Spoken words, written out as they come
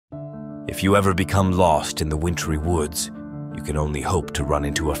If you ever become lost in the wintry woods, you can only hope to run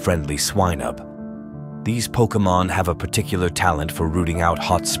into a friendly Swinub. These Pokémon have a particular talent for rooting out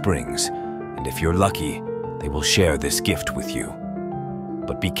hot springs, and if you're lucky, they will share this gift with you.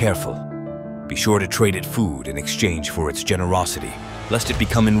 But be careful. Be sure to trade it food in exchange for its generosity, lest it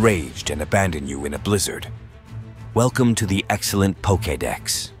become enraged and abandon you in a blizzard. Welcome to the Excellent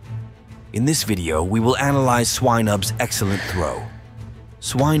Pokédex. In this video, we will analyze Swinub's excellent throw.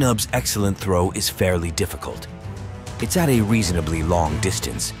 Swinub's excellent throw is fairly difficult. It's at a reasonably long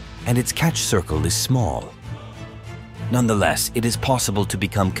distance, and its catch circle is small. Nonetheless, it is possible to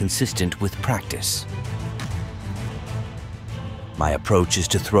become consistent with practice. My approach is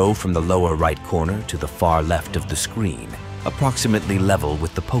to throw from the lower right corner to the far left of the screen, approximately level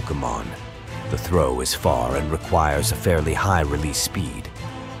with the Pokémon. The throw is far and requires a fairly high release speed.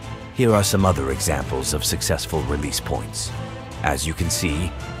 Here are some other examples of successful release points. As you can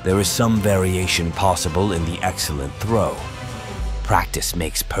see, there is some variation possible in the excellent throw. Practice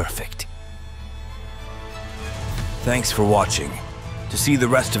makes perfect. Thanks for watching. To see the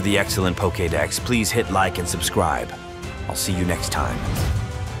rest of the Excellent Pokédex, please hit like and subscribe. I'll see you next time.